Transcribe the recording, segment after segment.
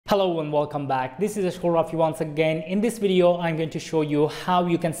Hello and welcome back. This is Ashkur Rafi once again. In this video, I'm going to show you how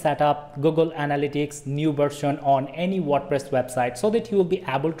you can set up Google Analytics new version on any WordPress website so that you will be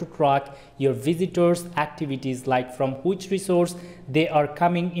able to track your visitors' activities, like from which resource they are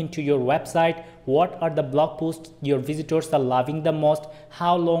coming into your website, what are the blog posts your visitors are loving the most,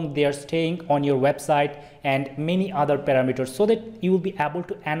 how long they are staying on your website, and many other parameters, so that you will be able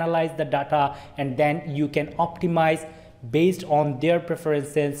to analyze the data and then you can optimize based on their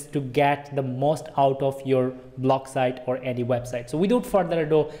preferences to get the most out of your blog site or any website. So without further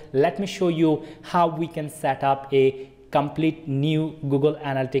ado, let me show you how we can set up a complete new Google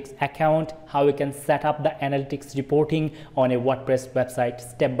Analytics account, how we can set up the analytics reporting on a WordPress website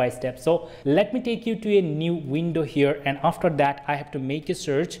step by step. So let me take you to a new window here, and after that I have to make a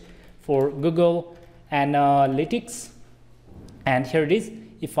search for Google Analytics, and here it is.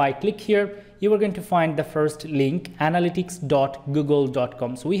 If I click here, you are going to find the first link,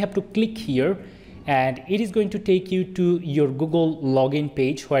 analytics.google.com. So we have to click here and it is going to take you to your Google login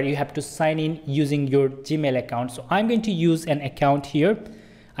page where you have to sign in using your Gmail account. So I'm going to use an account here.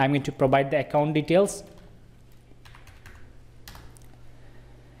 I'm going to provide the account details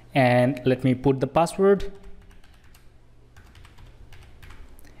and let me put the password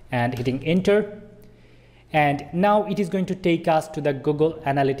and hitting enter. And now it is going to take us to the Google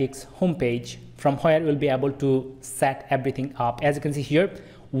Analytics homepage, from where we'll be able to set everything up. As you can see here,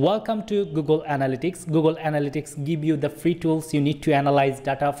 welcome to Google Analytics. Google Analytics give you the free tools you need to analyze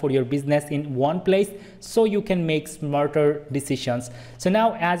data for your business in one place so you can make smarter decisions. So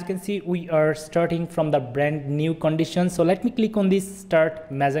now, as you can see, we are starting from the brand new conditions. So let me click on this start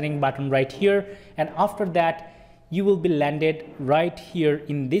measuring button right here, and after that you will be landed right here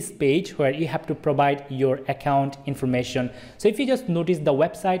in this page where you have to provide your account information. So if you just notice, the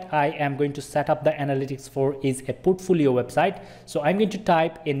website I am going to set up the analytics for is a portfolio website. So I'm going to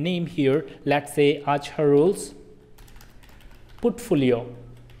type a name here, let's say Ashkur's portfolio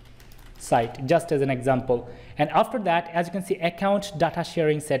site, just as an example. And after that, as you can see, account data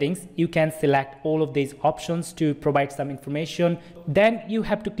sharing settings, you can select all of these options to provide some information. Then you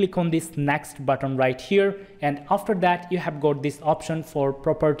have to click on this next button right here, and after that you have got this option for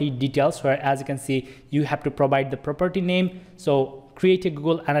property details, where as you can see you have to provide the property name. So create a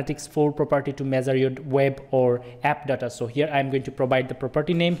Google Analytics 4 property to measure your web or app data. So here I'm going to provide the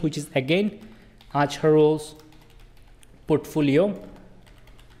property name, which is again Ashkur's portfolio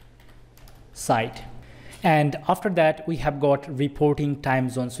site. And after that we have got reporting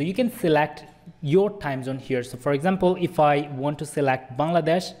time zone. So you can select your time zone here. So for example, if I want to select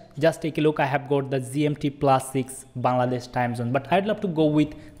Bangladesh, just take a look, I have got the GMT +6 Bangladesh time zone, but I'd love to go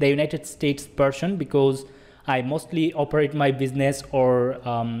with the United States version because I mostly operate my business, or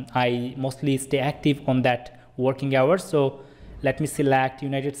I mostly stay active on that working hours. So let me select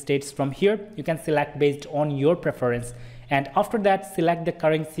United States from here. You can select based on your preference. And after that, select the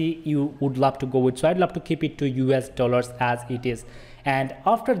currency you would love to go with. So I'd love to keep it to US dollars as it is. And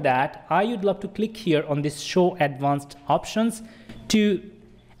after that, I would love to click here on this show advanced options to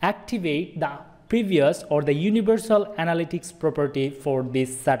activate the previous or the universal analytics property for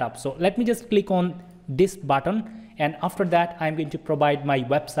this setup. So let me just click on this button. And after that, I'm going to provide my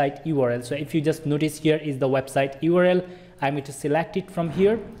website URL. So if you just notice, here is the website URL. I'm going to select it from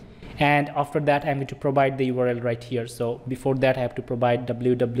here. And after that, I'm going to provide the URL right here. So before that, I have to provide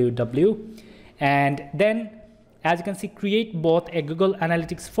www. And then, as you can see, create both a Google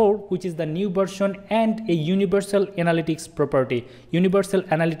Analytics 4, which is the new version, and a Universal Analytics property. Universal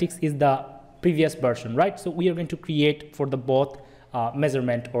Analytics is the previous version, right? So we are going to create for the both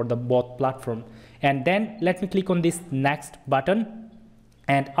measurement or the both platform. And then let me click on this next button.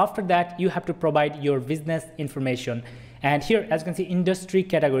 And after that, you have to provide your business information. And here, as you can see, industry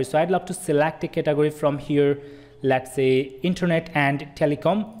category. So I'd love to select a category from here, let's say internet and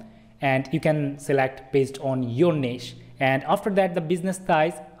telecom, and you can select based on your niche. And after that, the business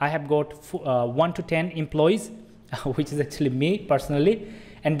size, I have got 1 to 10 employees, which is actually me personally.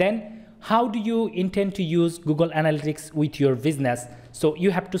 And then how do you intend to use Google Analytics with your business? So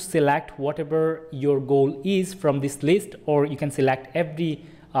you have to select whatever your goal is from this list, or you can select every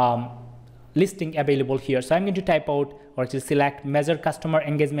listing available here. So I'm going to type out, or to select measure customer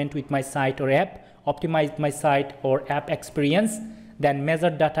engagement with my site or app, optimize my site or app experience, then measure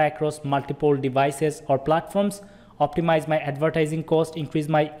data across multiple devices or platforms, optimize my advertising cost, increase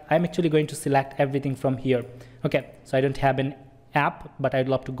my, I'm actually going to select everything from here. Okay, so I don't have an app, but I'd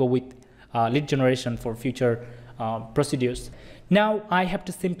love to go with lead generation for future procedures. Now I have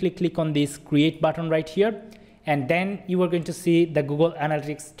to simply click on this create button right here, and then you are going to see the Google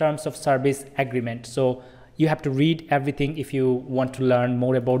Analytics Terms of Service Agreement. So You have to read everything if you want to learn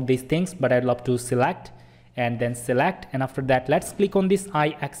more about these things, but I'd love to select and then select. And after that, let's click on this I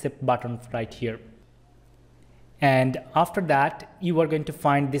accept button right here. And after that, you are going to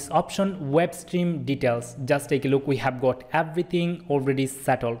find this option, web stream details. Just take a look. We have got everything already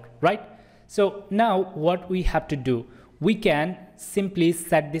settled, right? So now what we have to do, we can simply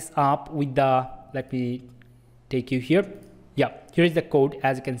set this up with the, let me take you here. Yeah, here is the code,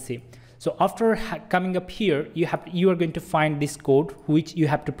 as you can see. So after coming up here, you are going to find this code which you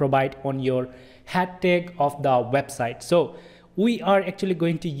have to provide on your head tag of the website. So we are actually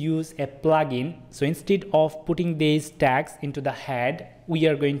going to use a plugin. So instead of putting these tags into the head, we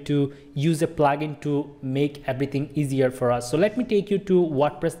are going to use a plugin to make everything easier for us. So let me take you to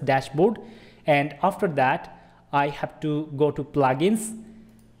WordPress dashboard, and after that I have to go to plugins,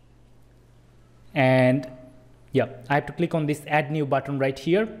 and yeah, I have to click on this add new button right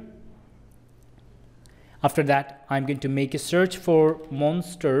here. After that, I'm going to make a search for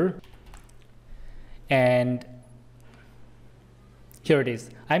Monster, and here it is.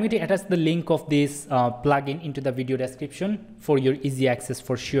 I'm going to attach the link of this plugin into the video description for your easy access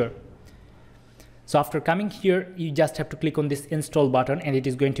for sure. So after coming here, you just have to click on this install button, and it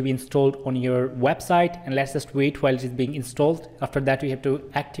is going to be installed on your website. And let's just wait while it is being installed. After that, we have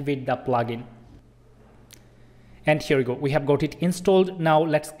to activate the plugin. And here we go, we have got it installed. Now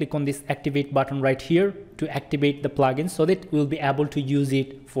let's click on this activate button right here to activate the plugin so that we'll be able to use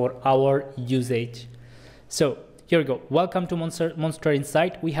it for our usage. So here we go, welcome to Monster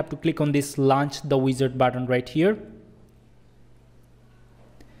Insight. We have to click on this launch the wizard button right here.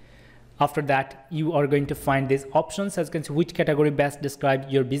 After that, you are going to find these options, as you can see, which category best describe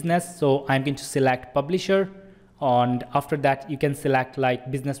your business. So I'm going to select publisher. And after that, you can select like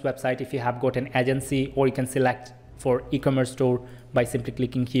business website if you have got an agency, or you can select for e-commerce store by simply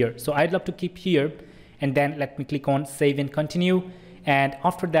clicking here. So I'd love to keep here, and then let me click on save and continue. And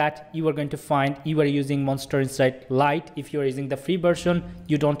after that, you are going to find you are using Monster Insight Lite. If you are using the free version,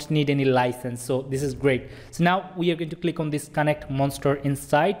 you don't need any license. So this is great. So now we are going to click on this connect Monster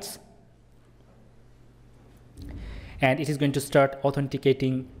Insights, and it is going to start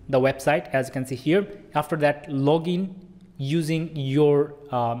authenticating the website, as you can see here. After that, login using your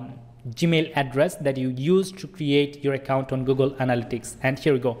Gmail address that you used to create your account on Google Analytics. And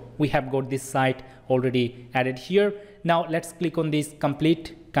here we go, we have got this site already added here. Now let's click on this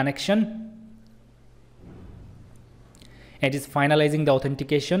complete connection. It is finalizing the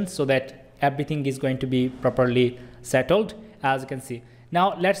authentication so that everything is going to be properly settled, as you can see.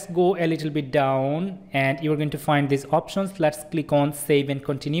 Now let's go a little bit down, and you're going to find these options. Let's click on save and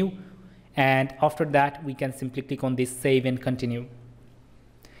continue. And after that, we can simply click on this save and continue.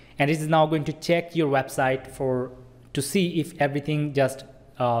 And it is now going to check your website to see if everything just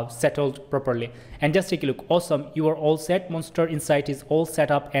settled properly. And just take a look. Awesome. You are all set. Monster Insight is all set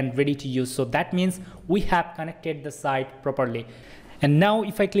up and ready to use. So that means we have connected the site properly. And now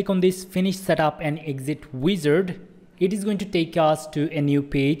if I click on this finish setup and exit wizard, it is going to take us to a new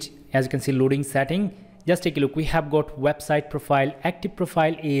page. As you can see, loading setting. Just take a look. We have got website profile. Active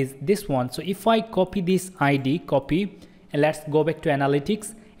profile is this one. So if I copy this ID, copy, and let's go back to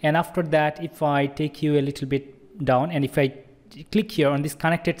analytics. And after that, if I take you a little bit down, and if I click here on this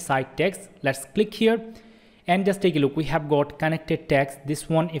connected site text, let's click here and just take a look. We have got connected text. This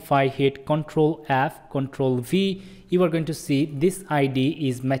one, if I hit Control F, Control V, you are going to see this ID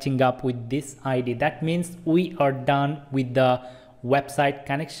is matching up with this ID. That means we are done with the website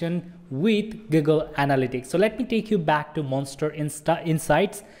connection with Google Analytics. So let me take you back to Monster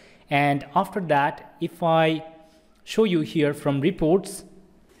Insights. And after that, if I show you here from reports,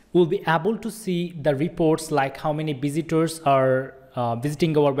 we'll be able to see the reports like how many visitors are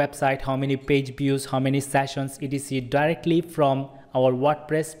visiting our website, how many page views, how many sessions, etc. directly from our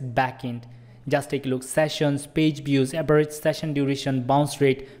WordPress backend. Just take a look, sessions, page views, average session duration, bounce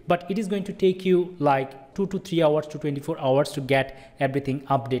rate, but it is going to take you like 2 to 3 hours to 24 hours to get everything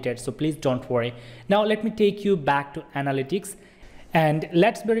updated. So please don't worry. Now let me take you back to analytics, and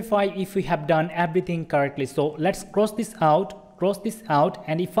let's verify if we have done everything correctly. So let's cross this out,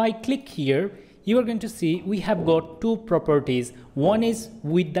 and if I click here, you are going to see we have got two properties. One is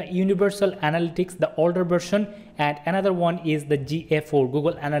with the Universal Analytics, the older version, and another one is the GA4,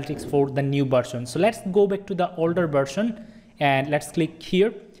 Google Analytics 4, the new version. So let's go back to the older version, and let's click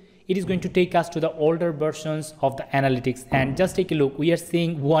here. It is going to take us to the older versions of the analytics, and just take a look. We are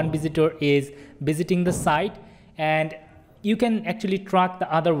seeing one visitor is visiting the site, and you can actually track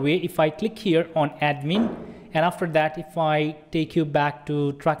the other way. If I click here on admin, and after that, if I take you back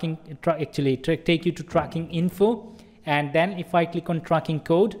to tracking, take you to tracking info, and then if I click on tracking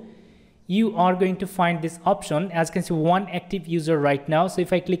code, you are going to find this option. As you can see, one active user right now. So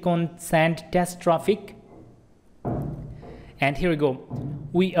if I click on send test traffic, and here we go,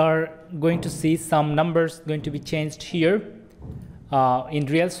 we are going to see some numbers going to be changed here in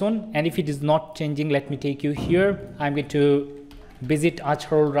RealZone. And if it is not changing, let me take you here. I'm going to visit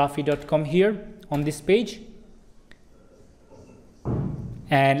azharulrafi.com here on this page,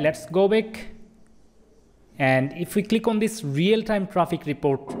 and let's go back. And if we click on this real-time traffic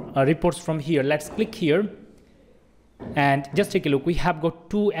reports from here, let's click here and just take a look. We have got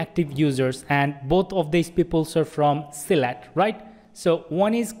 2 active users, and both of these people are from Sylhet, right? So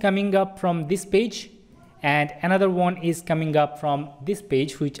one is coming up from this page and another one is coming up from this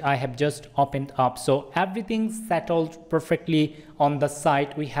page, which I have just opened up. So everything settled perfectly on the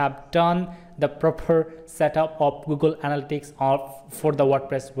site. We have done the proper setup of Google Analytics for the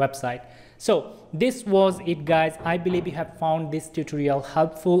WordPress website. So this was it, guys. I believe you have found this tutorial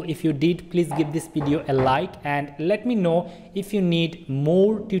helpful. If you did, please give this video a like and let me know if you need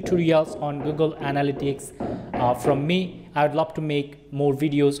more tutorials on Google Analytics from me. I would love to make more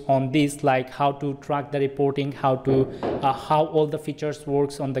videos on this, like how to track the reporting, how all the features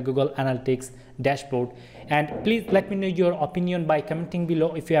works on the Google Analytics dashboard. And please let me know your opinion by commenting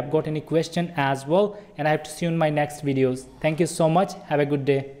below if you have got any question as well. And I have to see you in my next videos. Thank you so much. Have a good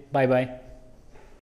day. Bye bye.